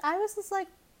Lights, which I was just like,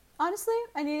 honestly,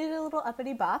 I needed a little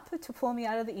uppity bop to pull me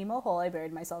out of the emo hole I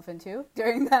buried myself into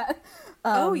during that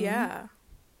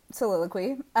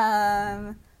soliloquy.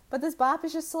 But this bop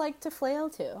is just to flail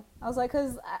to. I was like,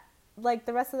 because like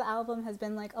the rest of the album has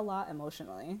been like a lot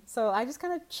emotionally, so I just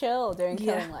kind of chill during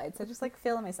Killing Lights. I just like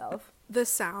feel myself. The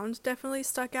sound definitely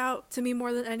stuck out to me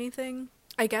more than anything.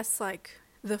 I guess like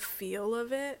the feel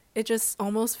of it, it just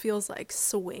almost feels like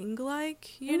swing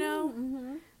like, you know?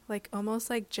 Like almost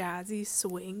like jazzy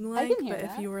swing like, but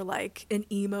if you were like an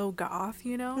emo goth,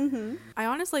 you know? I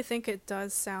honestly think it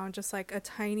does sound just like a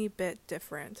tiny bit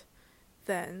different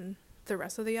than the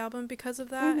rest of the album because of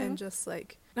that. And just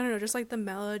like, I don't know, just like the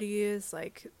melodies,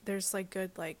 like there's like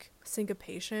good like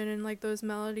syncopation in like those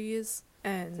melodies,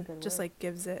 and just like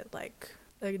gives it like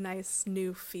a nice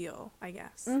new feel, I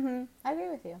guess. I agree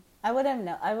with you. I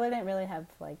wouldn't really have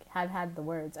like had the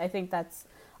words. I think that's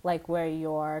like where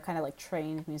your kind of like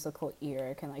trained musical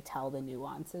ear can like tell the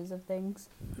nuances of things.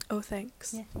 Oh,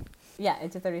 thanks. Yeah,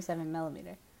 it's a 37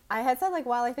 millimeter. I had said like,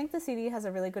 while I think the CD has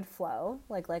a really good flow,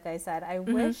 like I said, I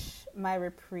wish my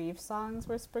Reprieve songs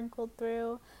were sprinkled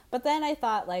through. But then I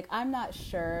thought like, I'm not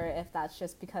sure if that's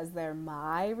just because they're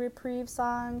my Reprieve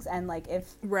songs, and like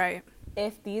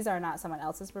if these are not someone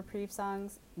else's Reprieve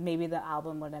songs, maybe the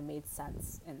album would have made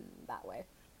sense in that way.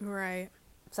 Right.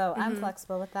 So I'm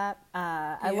flexible with that.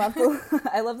 I love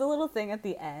the little thing at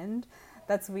the end.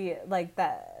 That's the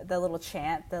little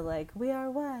chant, the like, we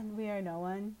are one, we are no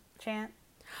one chant.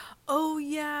 Oh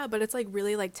yeah, but it's like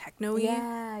really like techno-y.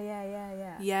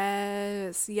 Yeah.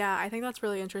 Yes. Yeah, I think that's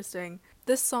really interesting.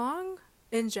 This song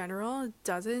in general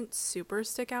doesn't super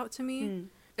stick out to me.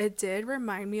 It did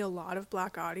remind me a lot of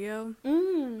Black Audio.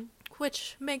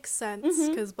 Which makes sense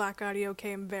because Black Audio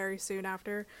came very soon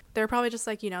after. They're probably just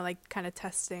like, you know, like kind of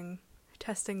testing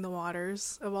the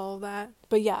waters of all of that.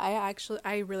 But yeah,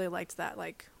 I really liked that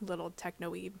like little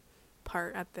techno-y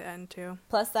part at the end too.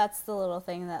 Plus that's the little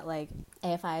thing that like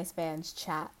AFI's fans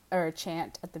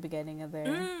chant at the beginning of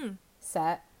their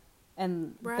set.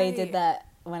 And they did that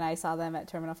when I saw them at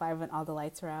Terminal 5 when all the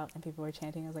lights were out and people were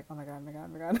chanting. I was like, oh my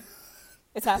god.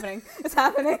 It's happening. It's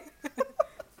happening.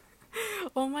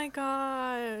 Oh my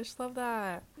gosh, love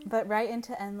that. But right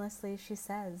into Endlessly, she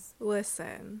says.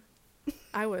 Listen,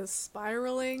 I was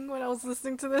spiraling when I was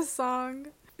listening to this song.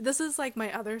 This is like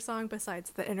my other song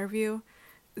besides The Interview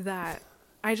that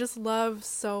I just love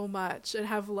so much and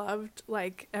have loved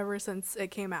like ever since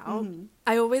it came out.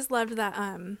 I always loved that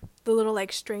the little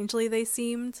like strangely they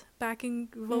seemed backing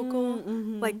vocal,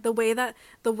 like the way that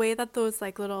those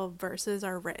like little verses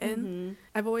are written.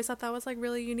 I've always thought that was like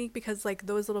really unique because like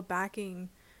those little backing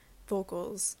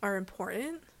vocals are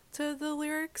important to the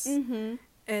lyrics and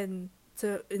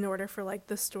in order for like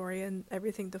the story and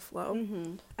everything to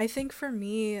flow. I think for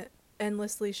me,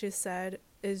 Endlessly She Said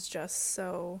is just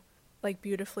so like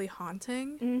beautifully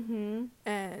haunting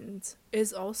and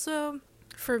is also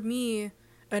for me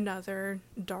another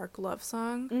dark love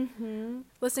song.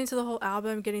 Listening to the whole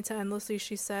album, getting to Endlessly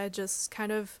She Said, just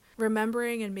kind of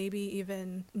remembering and maybe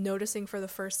even noticing for the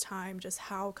first time just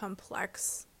how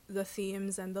complex the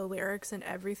themes and the lyrics and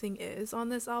everything is on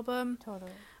this album.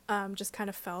 Totally. Just kind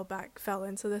of fell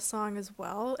into this song as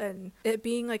well, and it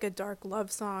being like a dark love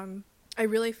song, I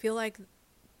really feel like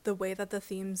the way that the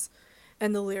themes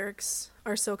and the lyrics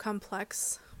are so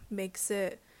complex makes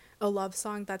it a love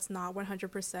song that's not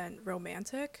 100%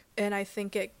 romantic. And I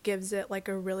think it gives it like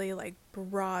a really like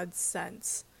broad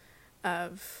sense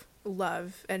of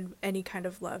love and any kind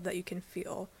of love that you can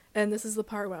feel. And this is the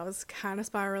part where I was kind of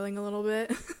spiraling a little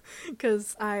bit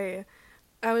because I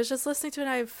was just listening to it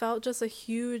and I felt just a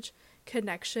huge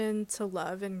connection to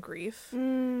love and grief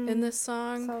in this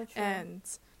song. So true. And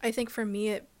I think for me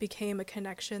it became a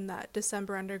connection that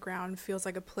December Underground feels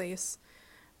like a place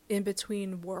in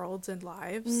between worlds and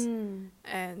lives.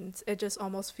 And it just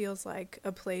almost feels like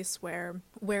a place where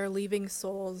leaving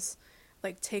souls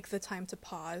like take the time to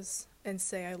pause and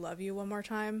say I love you one more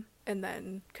time and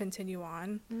then continue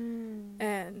on.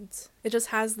 And it just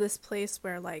has this place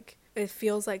where like it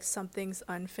feels like something's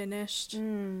unfinished,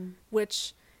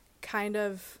 which kind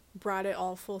of brought it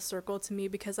all full circle to me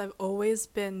because I've always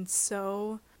been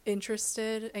so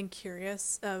interested and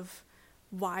curious of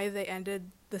why they ended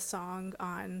the song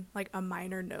on like a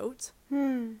minor note.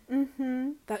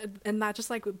 That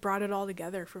just like brought it all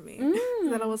together for me.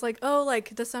 That I was like, oh,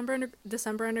 like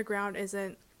December Underground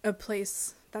isn't a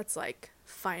place that's like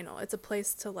final. It's a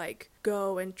place to like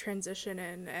go and transition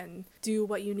in and do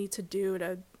what you need to do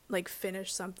to like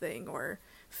finish something or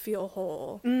feel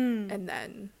whole and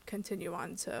then continue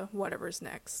on to whatever's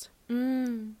next.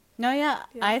 No, yeah,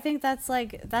 I think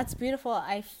that's beautiful.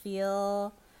 I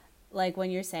feel like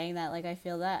when you're saying that, like I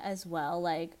feel that as well.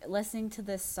 Like listening to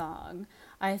this song,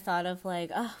 I thought of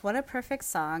like, oh, what a perfect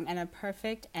song and a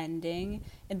perfect ending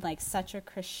in like such a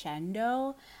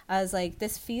crescendo. I was like,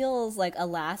 this feels like a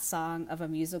last song of a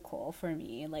musical for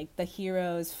me, like the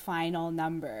hero's final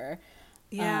number.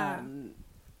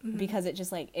 Because it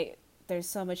just like there's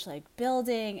so much like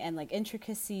building and like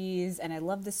intricacies, and I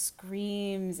love the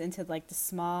screams into like the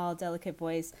small delicate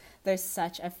voice. There's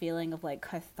such a feeling of like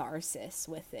catharsis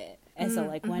with it, and so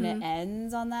like when it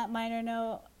ends on that minor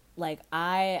note, like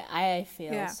I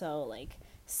feel so like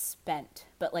spent,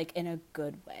 but like in a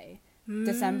good way.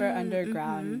 December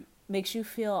Underground makes you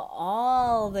feel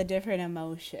all the different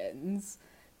emotions.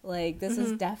 Like this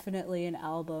is definitely an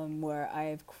album where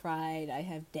I've cried, I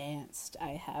have danced,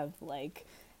 I have like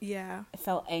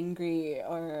felt angry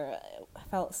or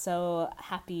felt so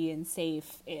happy and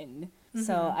safe in.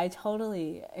 So I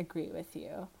totally agree with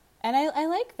you. And I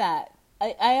like that.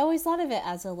 I always thought of it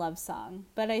as a love song,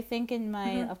 but I think in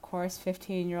my, of course,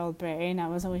 15-year-old brain, I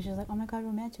was always just like, oh my God,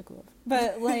 romantic love.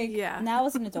 But like now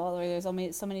as an adult, where there's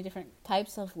only so many different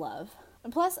types of love.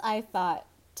 And plus I thought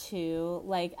too,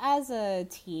 like as a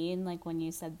teen, like when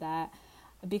you said that,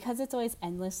 because it's always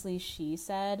endlessly she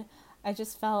said, I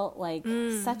just felt like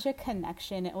such a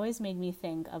connection. It always made me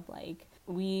think of like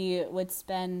we would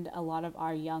spend a lot of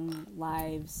our young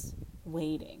lives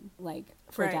waiting like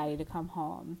for daddy to come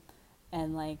home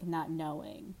and like not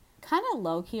knowing. Kind of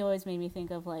low-key always made me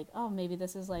think of like, oh, maybe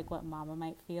this is like what mama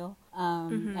might feel.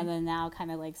 And then now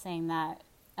kind of like saying that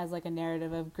as like a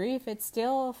narrative of grief, it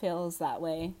still feels that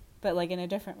way, but like in a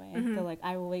different way. But like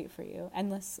I will wait for you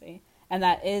endlessly. And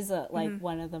that is like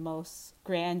one of the most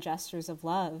grand gestures of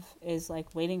love is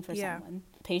like waiting for someone.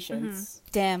 Patience.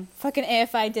 Damn, fucking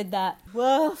AFI did that.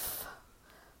 Woof.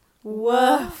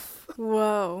 Woof.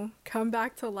 Whoa. Come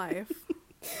back to life.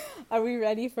 Are we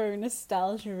ready for a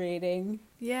nostalgia rating?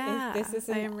 Yeah,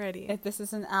 I am ready. If this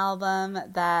is an album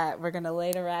that we're going to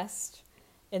lay to rest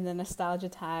in the nostalgia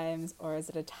times, or is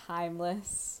it a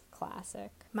timeless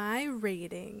classic? My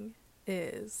rating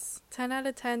is 10 out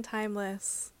of 10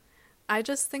 timeless. I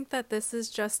just think that this is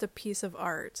just a piece of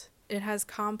art. It has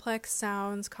complex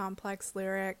sounds, complex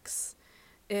lyrics.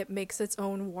 It makes its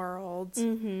own world.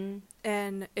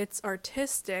 And it's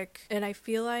artistic. And I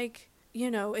feel like, you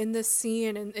know, in this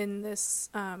scene, in this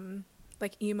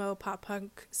like emo pop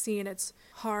punk scene, it's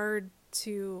hard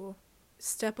to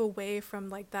step away from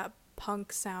like that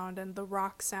punk sound and the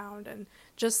rock sound and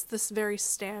just this very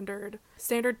standard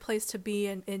place to be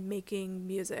in making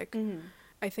music.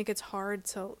 I think it's hard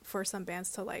for some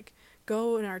bands to like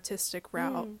go an artistic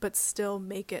route but still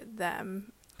make it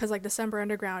them, because like December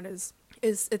Underground is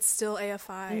it's still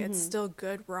AFI, it's still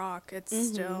good rock, it's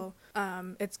still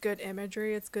it's good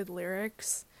imagery, it's good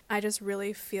lyrics. I just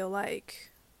really feel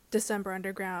like December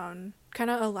Underground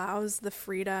kind of allows the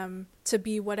freedom to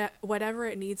be whatever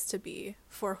it needs to be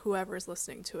for whoever's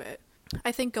listening to it.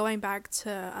 I think going back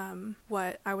to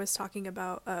what I was talking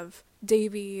about of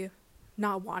Davey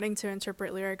not wanting to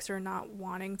interpret lyrics or not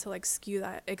wanting to like skew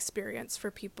that experience for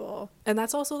people, and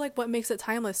that's also like what makes it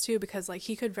timeless too, because like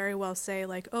he could very well say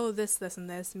like, oh, this and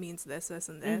this means this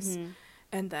and this,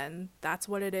 and then that's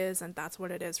what it is, and that's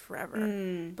what it is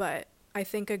forever. But I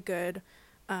think a good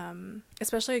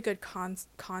especially a good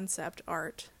concept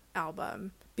art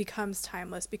album becomes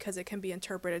timeless because it can be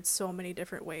interpreted so many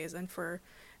different ways and for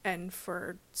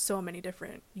so many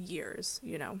different years,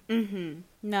 you know.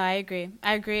 No, I agree.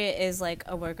 I agree it is like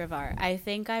a work of art. I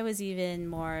think I was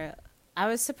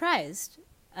surprised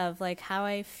of like how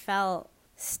I felt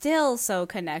still so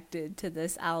connected to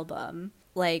this album,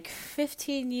 like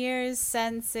 15 years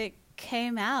since it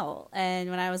came out, and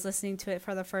when I was listening to it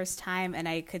for the first time, and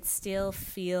I could still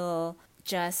feel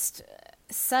just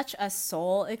such a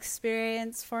soul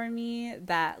experience for me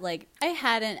that like I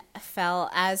hadn't felt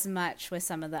as much with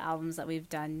some of the albums that we've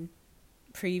done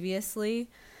previously,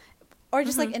 or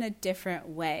just like in a different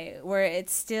way, where it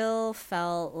still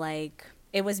felt like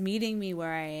it was meeting me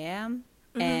where I am.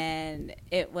 And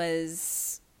it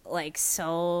was like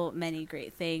so many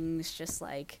great things just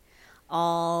like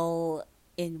all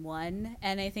in one.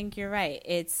 And I think you're right,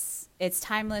 it's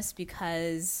timeless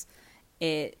because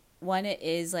it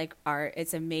is like art.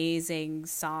 It's amazing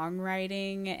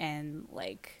songwriting and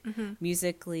like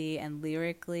musically and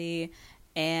lyrically,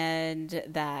 and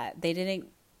that they didn't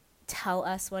tell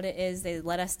us what it is, they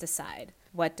let us decide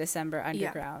what December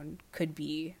Underground could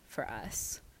be for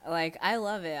us. Like, I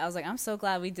love it. I was like, I'm so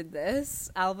glad we did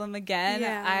this album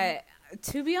again.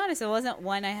 To be honest, it wasn't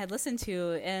one I had listened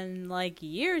to in like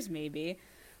years, maybe.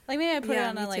 Like, maybe I put it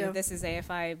on a like This Is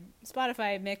AFI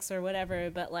Spotify mix or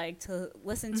whatever, but like to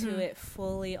listen to it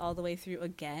fully all the way through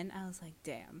again, I was like,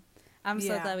 damn. I'm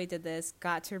so glad we did this.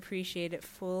 Got to appreciate it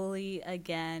fully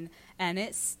again, and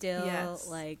it still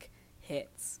like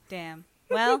hits. Damn.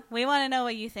 Well, we want to know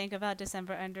what you think about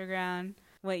December Underground,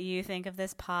 what you think of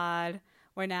this pod.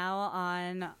 We're now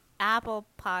on Apple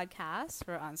Podcasts.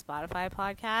 We're on Spotify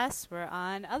Podcasts. We're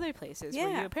on other places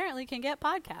where you apparently can get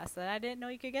podcasts that I didn't know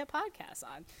you could get podcasts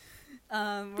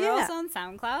on. We're also on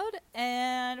SoundCloud.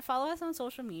 And follow us on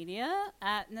social media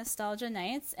at Nostalgia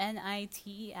Nights,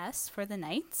 NITES for the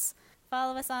Nights.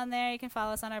 Follow us on there. You can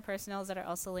follow us on our personals that are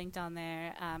also linked on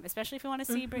there, especially if you want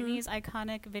to see Brittany's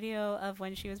iconic video of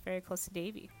when she was very close to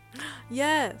Davey.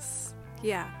 Yes.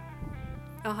 Yeah.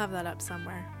 I'll have that up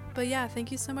somewhere. But yeah,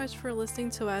 thank you so much for listening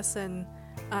to us and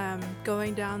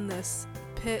going down this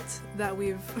pit that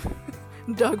we've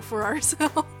dug for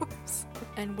ourselves.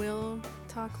 And we'll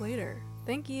talk later.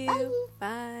 Thank you.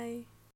 Bye. Bye.